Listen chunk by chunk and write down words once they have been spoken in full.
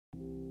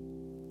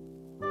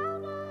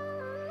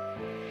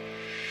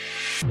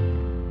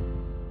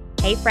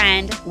Hey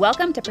friend,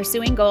 welcome to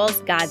Pursuing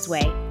Goals God's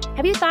Way.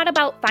 Have you thought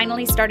about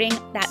finally starting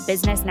that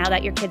business now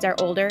that your kids are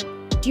older?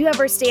 Do you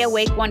ever stay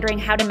awake wondering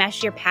how to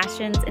mesh your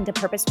passions into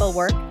purposeful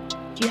work?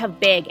 Do you have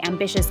big,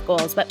 ambitious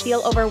goals but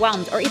feel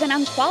overwhelmed or even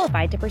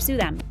unqualified to pursue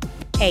them?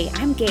 Hey,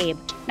 I'm Gabe.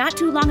 Not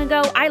too long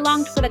ago, I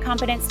longed for the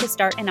confidence to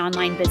start an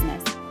online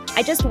business.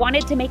 I just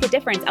wanted to make a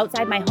difference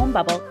outside my home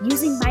bubble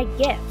using my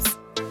gifts.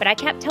 But I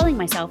kept telling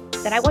myself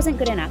that I wasn't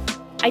good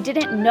enough. I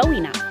didn't know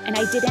enough, and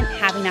I didn't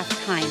have enough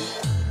time.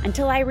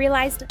 Until I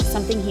realized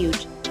something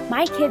huge.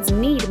 My kids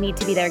need me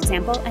to be their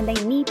example, and they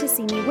need to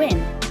see me win.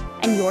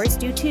 And yours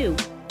do too.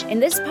 In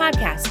this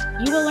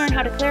podcast, you will learn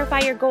how to clarify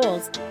your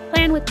goals,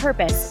 plan with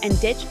purpose,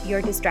 and ditch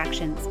your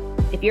distractions.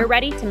 If you're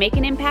ready to make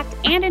an impact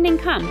and an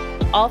income,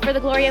 all for the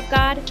glory of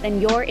God,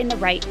 then you're in the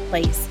right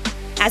place.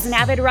 As an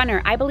avid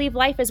runner, I believe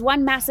life is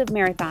one massive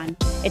marathon.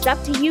 It's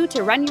up to you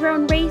to run your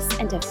own race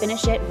and to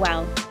finish it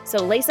well.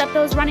 So lace up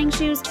those running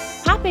shoes,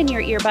 pop in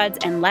your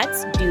earbuds, and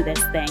let's do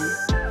this thing.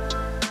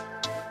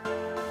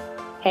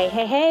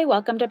 Hey,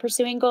 welcome to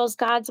Pursuing Goals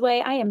God's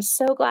Way. I am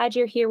so glad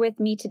you're here with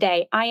me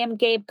today. I am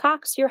Gabe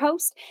Cox, your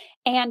host,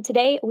 and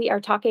today we are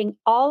talking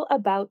all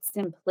about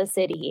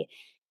simplicity.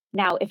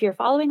 Now, if you're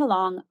following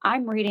along,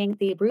 I'm reading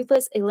The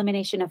Ruthless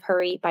Elimination of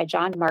Hurry by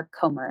John Mark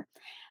Comer.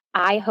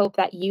 I hope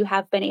that you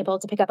have been able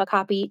to pick up a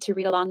copy to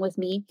read along with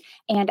me,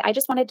 and I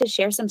just wanted to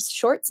share some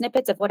short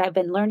snippets of what I've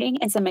been learning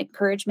and some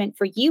encouragement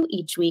for you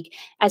each week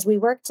as we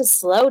work to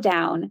slow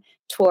down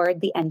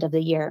toward the end of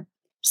the year.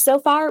 So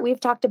far, we've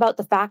talked about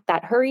the fact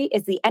that hurry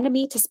is the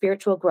enemy to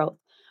spiritual growth.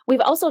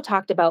 We've also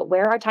talked about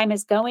where our time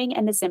is going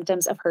and the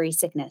symptoms of hurry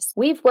sickness.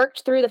 We've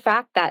worked through the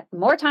fact that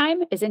more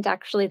time isn't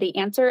actually the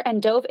answer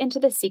and dove into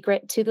the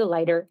secret to the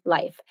lighter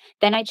life.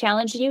 Then I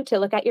challenged you to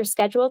look at your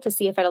schedule to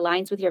see if it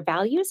aligns with your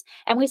values.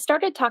 And we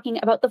started talking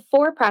about the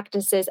 4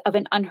 practices of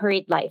an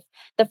unhurried life.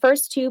 The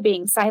first 2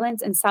 being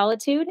silence and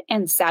solitude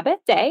and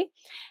Sabbath day.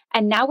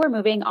 And now we're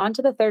moving on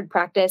to the 3rd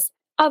practice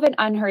of an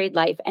unhurried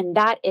life, and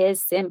that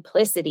is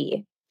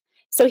simplicity.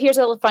 So here's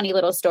a funny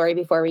little story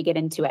before we get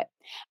into it.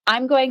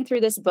 I'm going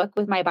through this book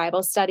with my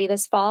Bible study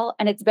this fall,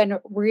 and it's been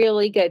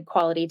really good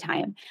quality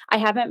time. I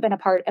haven't been a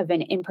part of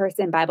an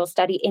in-person Bible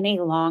study in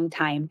a long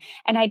time,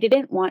 and I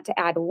didn't want to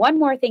add one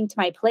more thing to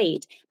my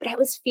plate, but I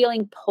was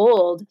feeling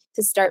pulled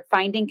to start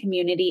finding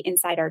community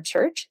inside our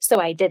church,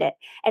 so I did it.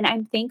 And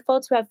I'm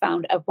thankful to have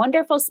found a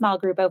wonderful small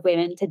group of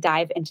women to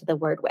dive into the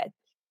Word with.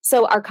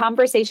 So our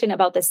conversation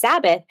about the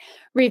Sabbath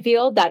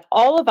revealed that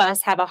all of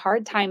us have a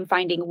hard time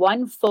finding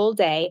one full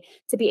day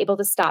to be able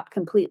to stop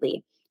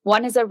completely.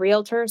 One is a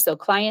realtor, so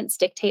clients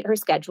dictate her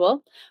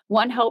schedule.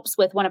 One helps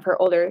with one of her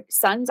older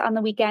sons on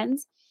the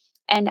weekends.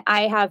 And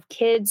I have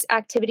kids'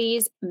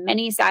 activities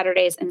many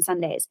Saturdays and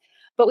Sundays.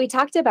 But we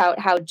talked about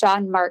how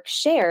John Mark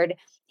shared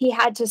he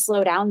had to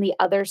slow down the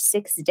other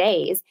 6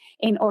 days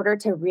in order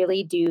to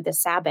really do the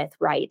Sabbath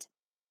right.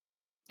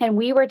 And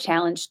we were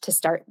challenged to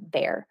start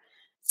there.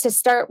 To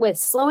start with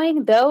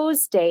slowing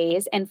those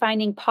days and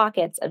finding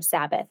pockets of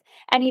Sabbath,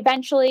 and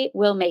eventually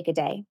we'll make a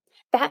day.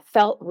 That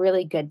felt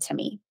really good to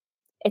me.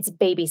 It's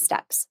baby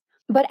steps.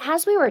 But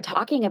as we were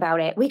talking about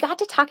it, we got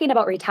to talking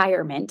about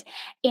retirement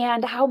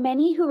and how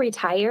many who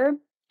retire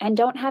and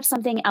don't have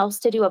something else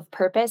to do of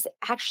purpose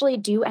actually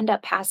do end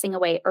up passing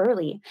away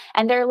early.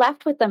 And they're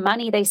left with the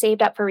money they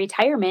saved up for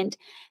retirement.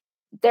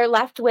 They're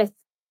left with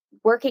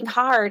working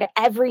hard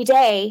every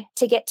day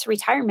to get to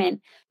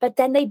retirement, but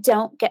then they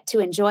don't get to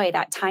enjoy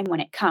that time when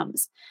it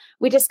comes.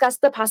 We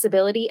discussed the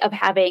possibility of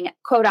having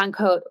quote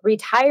unquote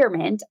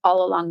retirement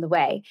all along the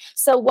way.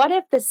 So what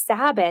if the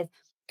Sabbath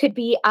could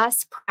be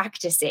us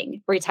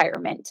practicing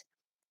retirement?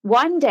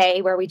 One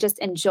day where we just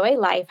enjoy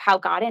life how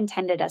God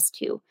intended us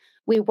to.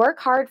 We work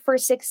hard for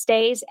 6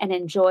 days and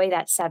enjoy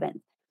that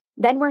 7th.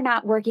 Then we're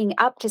not working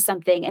up to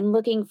something and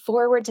looking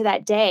forward to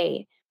that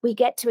day. We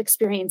get to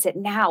experience it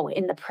now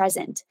in the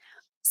present.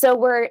 So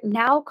we're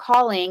now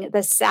calling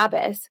the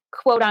Sabbath,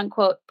 quote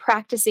unquote,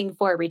 practicing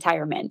for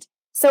retirement.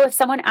 So if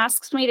someone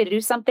asks me to do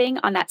something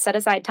on that set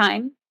aside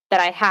time that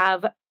I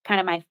have kind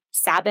of my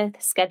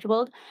Sabbath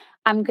scheduled,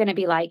 I'm going to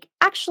be like,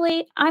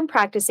 actually, I'm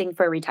practicing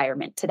for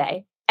retirement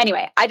today.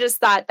 Anyway, I just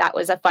thought that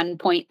was a fun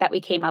point that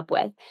we came up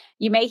with.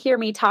 You may hear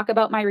me talk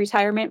about my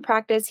retirement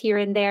practice here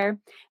and there,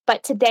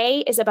 but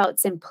today is about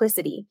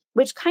simplicity,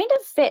 which kind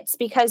of fits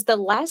because the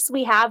less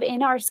we have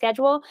in our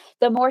schedule,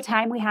 the more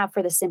time we have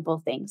for the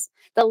simple things.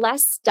 The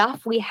less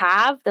stuff we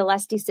have, the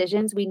less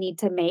decisions we need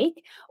to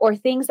make, or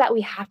things that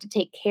we have to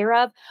take care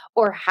of,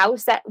 or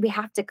house that we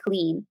have to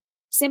clean.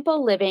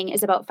 Simple living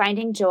is about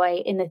finding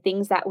joy in the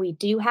things that we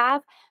do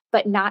have,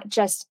 but not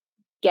just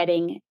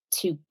getting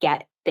to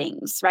get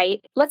things,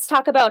 right? Let's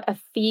talk about a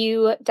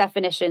few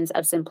definitions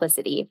of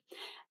simplicity.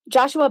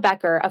 Joshua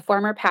Becker, a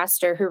former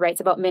pastor who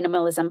writes about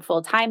minimalism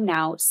full-time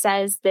now,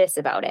 says this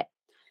about it.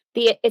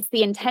 It's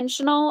the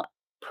intentional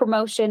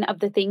promotion of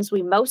the things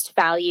we most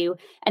value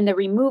and the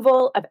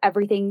removal of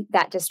everything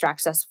that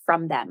distracts us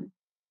from them.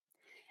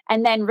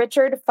 And then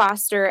Richard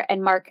Foster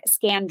and Mark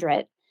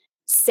Scandrett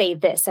say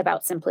this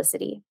about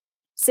simplicity.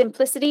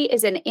 Simplicity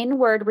is an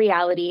inward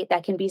reality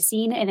that can be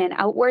seen in an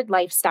outward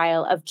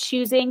lifestyle of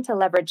choosing to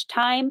leverage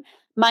time,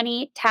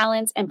 money,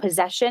 talents, and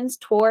possessions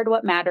toward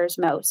what matters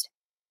most.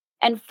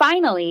 And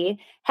finally,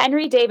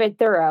 Henry David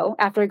Thoreau,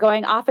 after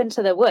going off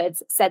into the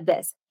woods, said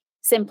this: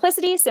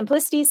 Simplicity,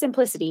 simplicity,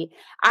 simplicity.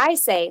 I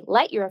say,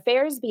 let your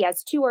affairs be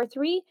as two or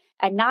three,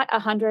 and not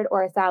 100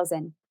 or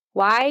 1,000.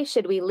 Why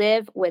should we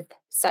live with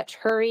such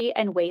hurry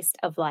and waste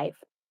of life?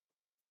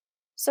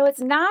 So it's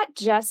not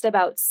just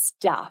about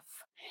stuff.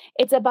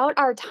 It's about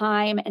our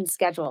time and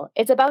schedule.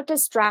 It's about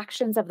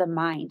distractions of the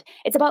mind.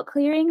 It's about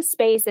clearing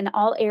space in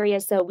all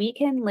areas so we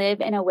can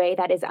live in a way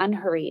that is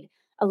unhurried,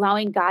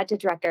 allowing God to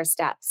direct our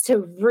steps, to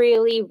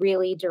really,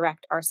 really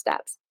direct our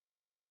steps.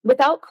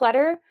 Without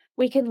clutter,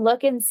 we can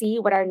look and see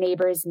what our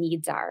neighbor's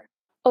needs are.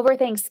 Over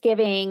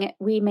Thanksgiving,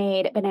 we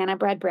made banana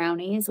bread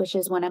brownies, which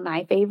is one of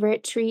my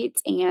favorite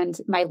treats and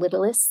my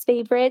littlest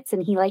favorites,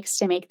 and he likes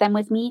to make them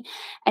with me.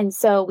 And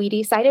so we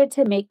decided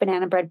to make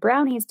banana bread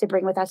brownies to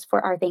bring with us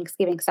for our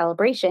Thanksgiving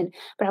celebration.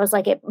 But I was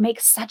like, it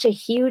makes such a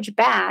huge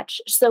batch.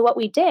 So what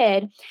we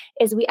did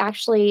is we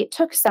actually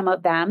took some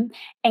of them,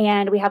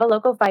 and we have a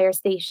local fire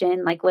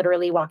station, like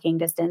literally walking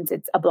distance,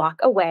 it's a block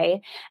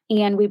away.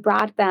 And we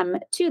brought them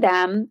to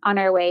them on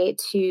our way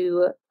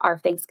to our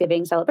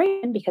Thanksgiving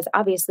celebration because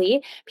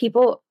obviously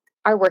people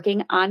are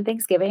working on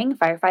Thanksgiving,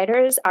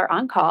 firefighters are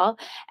on call.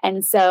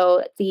 And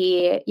so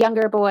the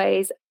younger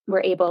boys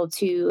were able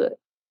to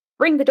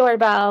ring the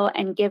doorbell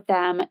and give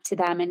them to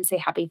them and say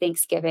happy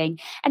Thanksgiving.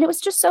 And it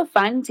was just so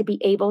fun to be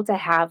able to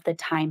have the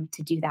time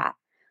to do that.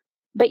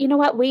 But you know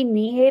what? We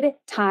need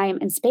time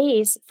and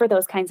space for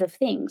those kinds of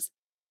things.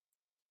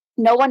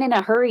 No one in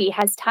a hurry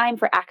has time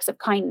for acts of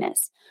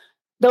kindness.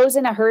 Those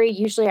in a hurry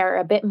usually are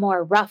a bit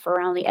more rough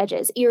around the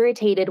edges,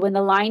 irritated when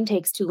the line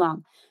takes too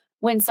long,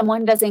 when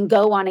someone doesn't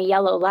go on a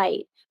yellow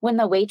light, when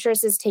the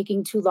waitress is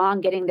taking too long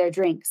getting their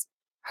drinks.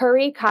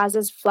 Hurry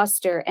causes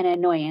fluster and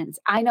annoyance.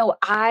 I know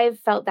I've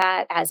felt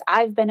that as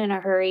I've been in a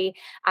hurry.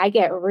 I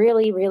get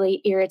really,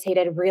 really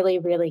irritated really,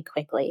 really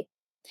quickly.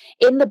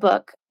 In the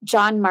book,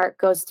 John Mark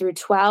goes through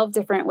 12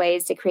 different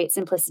ways to create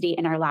simplicity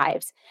in our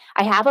lives.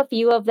 I have a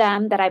few of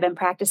them that I've been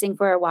practicing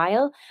for a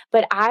while,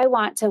 but I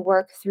want to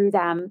work through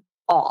them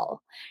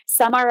all.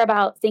 Some are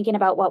about thinking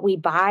about what we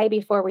buy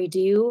before we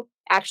do,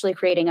 actually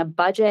creating a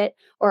budget,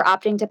 or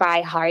opting to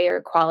buy higher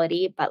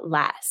quality but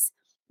less.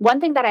 One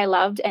thing that I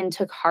loved and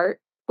took heart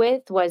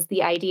with was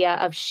the idea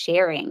of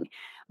sharing,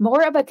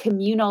 more of a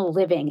communal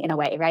living in a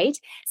way, right?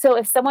 So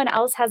if someone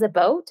else has a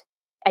boat,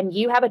 and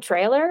you have a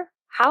trailer,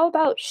 how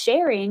about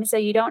sharing so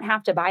you don't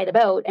have to buy the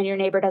boat and your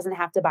neighbor doesn't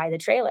have to buy the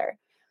trailer?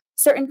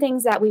 Certain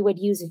things that we would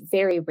use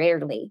very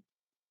rarely.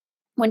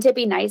 Wouldn't it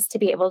be nice to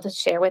be able to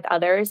share with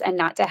others and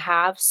not to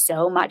have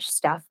so much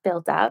stuff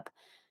built up?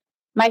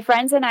 My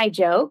friends and I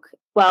joke,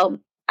 well,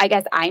 I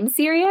guess I'm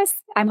serious.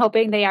 I'm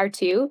hoping they are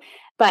too,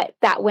 but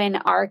that when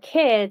our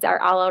kids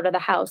are all out of the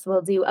house,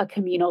 we'll do a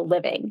communal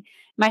living.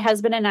 My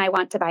husband and I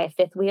want to buy a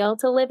fifth wheel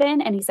to live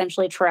in and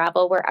essentially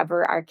travel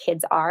wherever our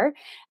kids are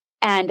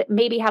and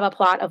maybe have a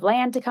plot of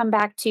land to come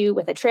back to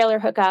with a trailer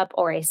hookup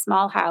or a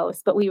small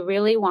house, but we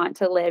really want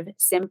to live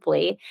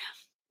simply.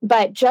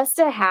 But just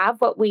to have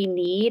what we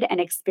need and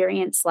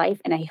experience life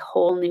in a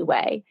whole new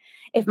way.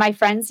 If my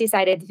friends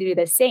decided to do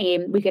the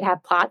same, we could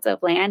have plots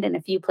of land in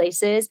a few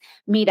places,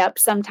 meet up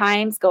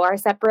sometimes, go our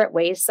separate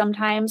ways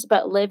sometimes,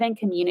 but live in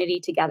community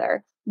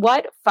together.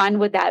 What fun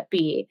would that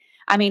be?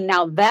 I mean,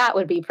 now that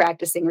would be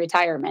practicing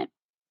retirement.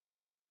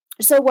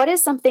 So, what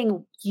is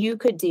something you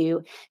could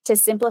do to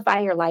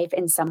simplify your life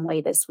in some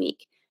way this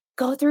week?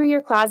 Go through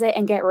your closet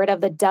and get rid of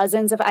the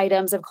dozens of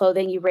items of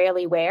clothing you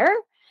rarely wear.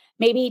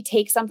 Maybe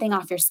take something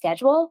off your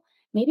schedule.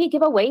 Maybe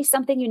give away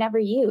something you never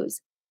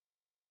use.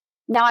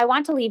 Now, I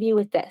want to leave you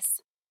with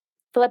this.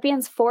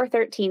 Philippians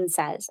 4:13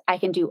 says, I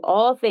can do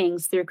all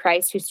things through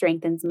Christ who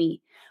strengthens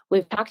me.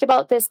 We've talked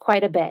about this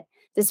quite a bit.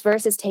 This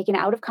verse is taken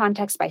out of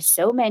context by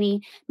so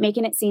many,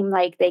 making it seem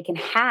like they can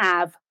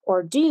have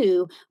or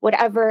do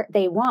whatever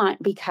they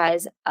want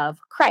because of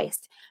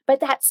Christ. But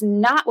that's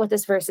not what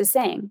this verse is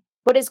saying.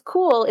 What is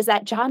cool is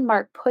that John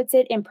Mark puts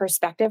it in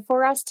perspective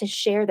for us to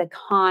share the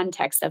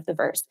context of the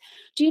verse.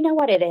 Do you know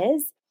what it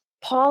is?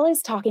 Paul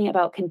is talking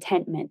about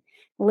contentment,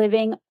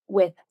 living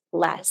with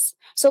less.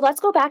 So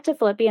let's go back to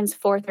Philippians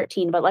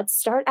 4:13, but let's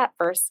start at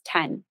verse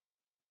 10.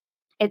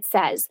 It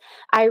says,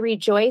 I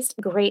rejoiced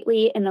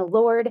greatly in the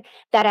Lord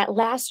that at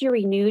last you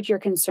renewed your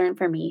concern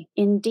for me.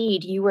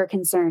 Indeed, you were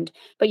concerned,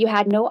 but you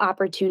had no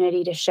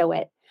opportunity to show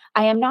it.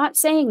 I am not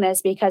saying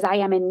this because I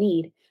am in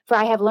need, for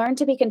I have learned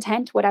to be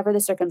content whatever the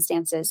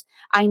circumstances.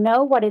 I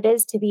know what it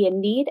is to be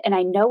in need, and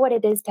I know what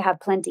it is to have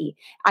plenty.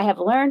 I have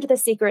learned the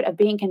secret of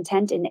being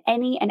content in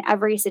any and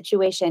every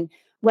situation,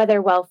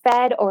 whether well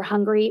fed or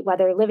hungry,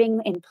 whether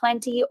living in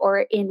plenty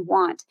or in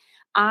want.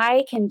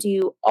 I can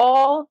do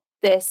all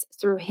this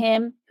through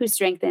him who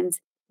strengthens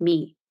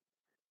me.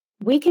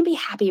 We can be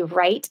happy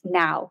right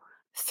now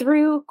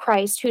through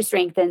Christ who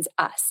strengthens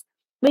us.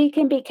 We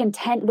can be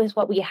content with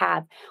what we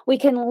have. We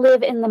can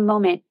live in the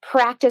moment,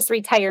 practice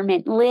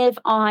retirement, live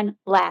on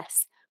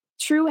less.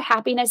 True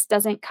happiness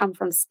doesn't come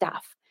from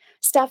stuff.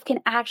 Stuff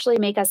can actually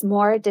make us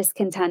more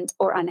discontent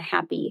or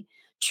unhappy.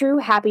 True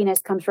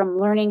happiness comes from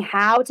learning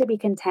how to be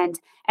content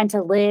and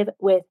to live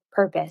with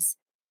purpose.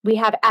 We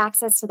have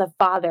access to the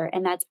Father,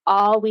 and that's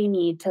all we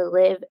need to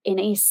live in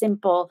a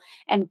simple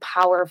and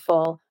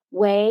powerful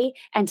way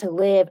and to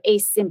live a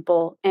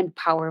simple and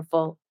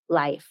powerful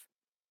life.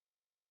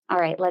 All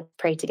right, let's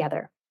pray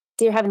together.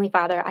 Dear Heavenly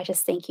Father, I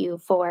just thank you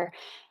for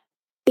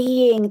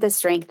being the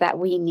strength that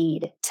we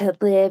need to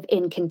live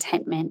in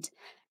contentment,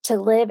 to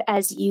live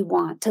as you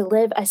want, to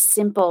live a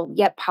simple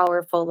yet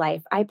powerful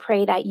life. I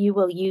pray that you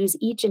will use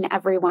each and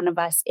every one of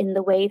us in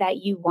the way that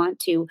you want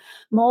to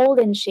mold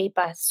and shape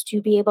us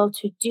to be able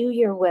to do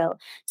your will,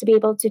 to be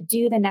able to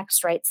do the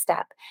next right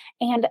step.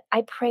 And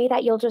I pray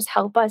that you'll just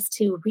help us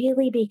to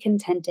really be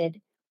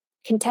contented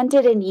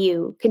in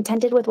you,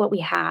 contented with what we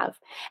have,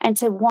 and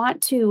to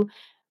want to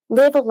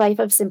live a life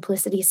of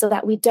simplicity so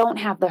that we don't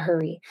have the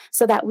hurry,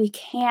 so that we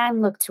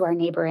can look to our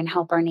neighbor and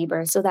help our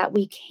neighbor, so that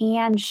we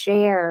can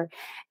share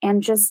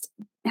and just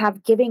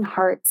have giving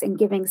hearts and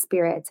giving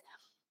spirits.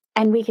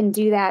 And we can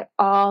do that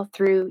all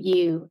through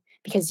you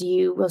because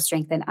you will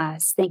strengthen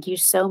us. Thank you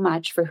so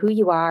much for who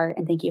you are,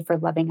 and thank you for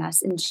loving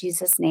us. In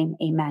Jesus' name,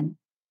 amen.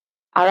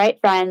 All right,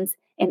 friends,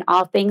 in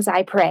all things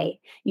I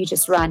pray, you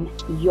just run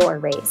your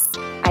race.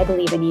 I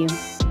believe in you.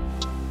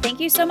 Thank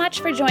you so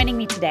much for joining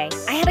me today.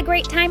 I had a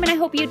great time and I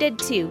hope you did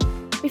too.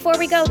 Before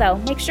we go though,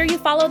 make sure you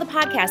follow the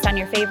podcast on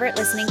your favorite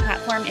listening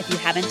platform if you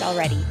haven't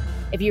already.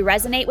 If you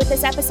resonate with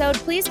this episode,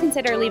 please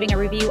consider leaving a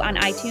review on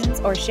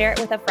iTunes or share it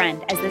with a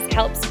friend as this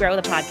helps grow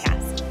the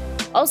podcast.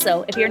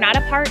 Also, if you're not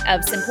a part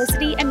of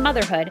Simplicity and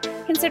Motherhood,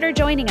 consider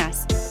joining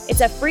us.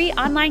 It's a free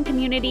online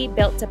community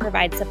built to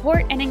provide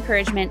support and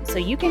encouragement so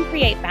you can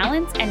create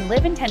balance and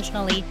live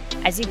intentionally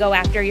as you go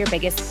after your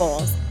biggest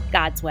goals,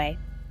 God's way.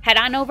 Head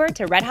on over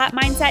to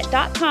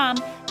redhotmindset.com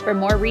for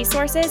more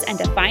resources and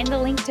to find the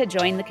link to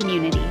join the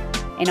community.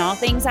 In all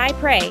things I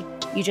pray,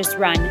 you just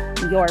run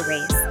your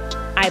race.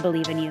 I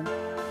believe in you.